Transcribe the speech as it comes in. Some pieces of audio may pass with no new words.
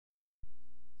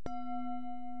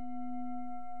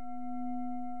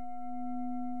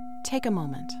Take a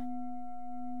moment.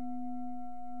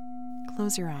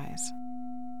 Close your eyes.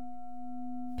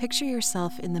 Picture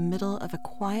yourself in the middle of a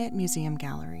quiet museum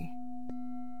gallery.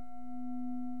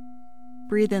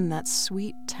 Breathe in that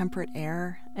sweet, temperate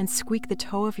air and squeak the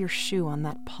toe of your shoe on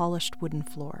that polished wooden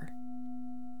floor.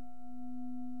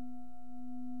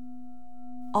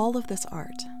 All of this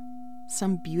art,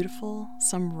 some beautiful,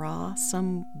 some raw,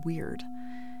 some weird,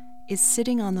 is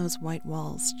sitting on those white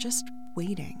walls, just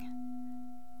waiting.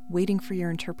 Waiting for your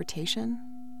interpretation,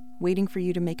 waiting for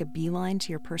you to make a beeline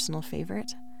to your personal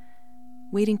favorite,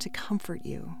 waiting to comfort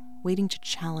you, waiting to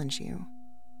challenge you.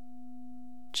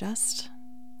 Just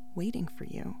waiting for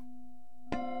you.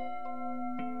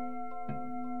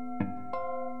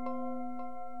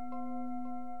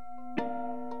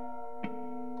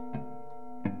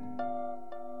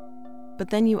 But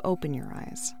then you open your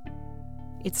eyes.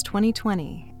 It's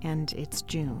 2020 and it's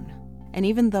June. And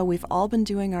even though we've all been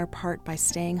doing our part by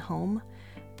staying home,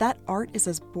 that art is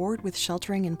as bored with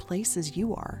sheltering in place as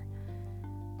you are.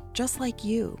 Just like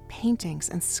you, paintings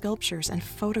and sculptures and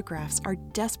photographs are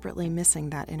desperately missing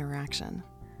that interaction.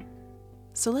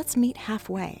 So let's meet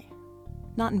halfway,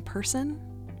 not in person,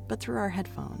 but through our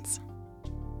headphones.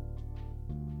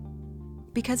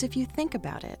 Because if you think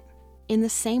about it, in the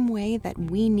same way that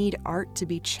we need art to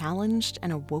be challenged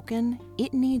and awoken,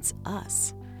 it needs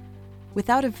us.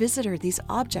 Without a visitor, these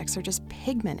objects are just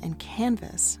pigment and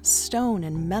canvas, stone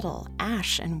and metal,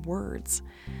 ash and words.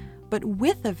 But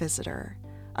with a visitor,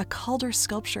 a Calder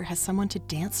sculpture has someone to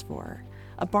dance for.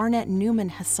 A Barnett Newman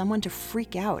has someone to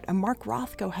freak out. A Mark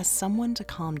Rothko has someone to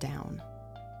calm down.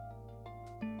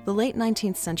 The late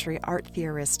 19th century art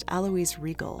theorist Alois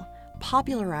Riegel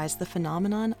popularized the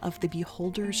phenomenon of the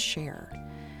beholder's share.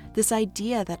 This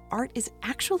idea that art is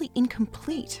actually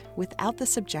incomplete without the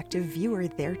subjective viewer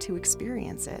there to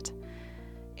experience it.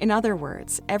 In other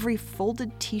words, every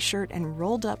folded t-shirt and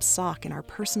rolled up sock in our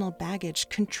personal baggage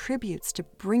contributes to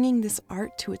bringing this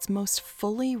art to its most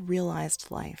fully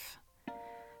realized life.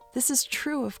 This is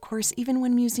true, of course, even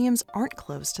when museums aren't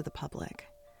closed to the public.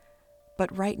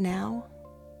 But right now,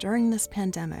 during this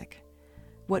pandemic,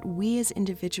 what we as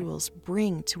individuals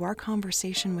bring to our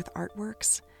conversation with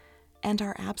artworks and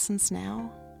our absence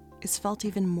now is felt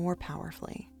even more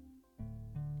powerfully.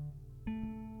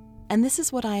 And this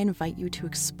is what I invite you to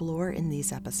explore in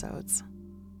these episodes.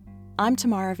 I'm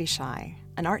Tamara Vishai,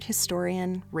 an art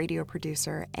historian, radio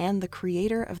producer, and the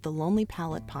creator of the Lonely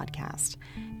Palette podcast,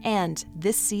 and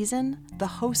this season, the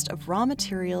host of Raw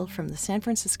Material from the San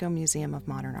Francisco Museum of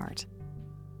Modern Art.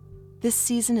 This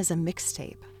season is a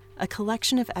mixtape, a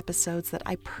collection of episodes that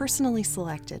I personally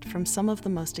selected from some of the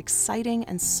most exciting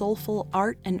and soulful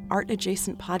art and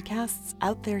art-adjacent podcasts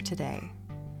out there today.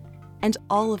 And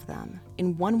all of them,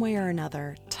 in one way or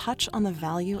another, touch on the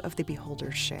value of the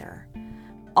beholder's share.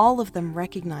 All of them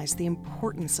recognize the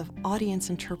importance of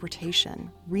audience interpretation,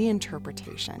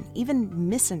 reinterpretation, even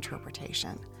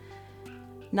misinterpretation.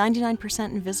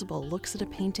 99% Invisible looks at a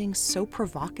painting so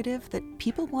provocative that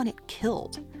people want it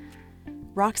killed.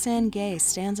 Roxane Gay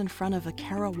stands in front of a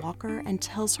Kara Walker and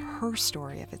tells her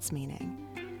story of its meaning.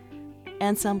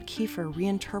 Anselm Kiefer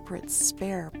reinterprets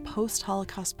spare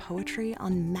post-Holocaust poetry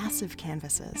on massive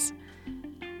canvases.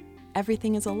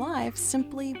 Everything is Alive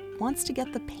simply wants to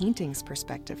get the painting's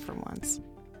perspective for once.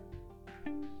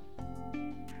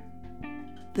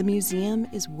 The museum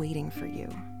is waiting for you.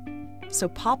 So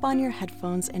pop on your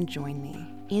headphones and join me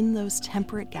in those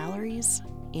temperate galleries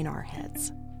in our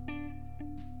heads.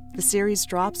 The series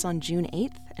drops on June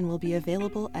 8th and will be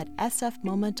available at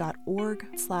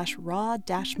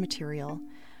sfmoma.org/raw-material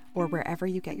or wherever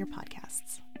you get your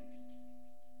podcasts.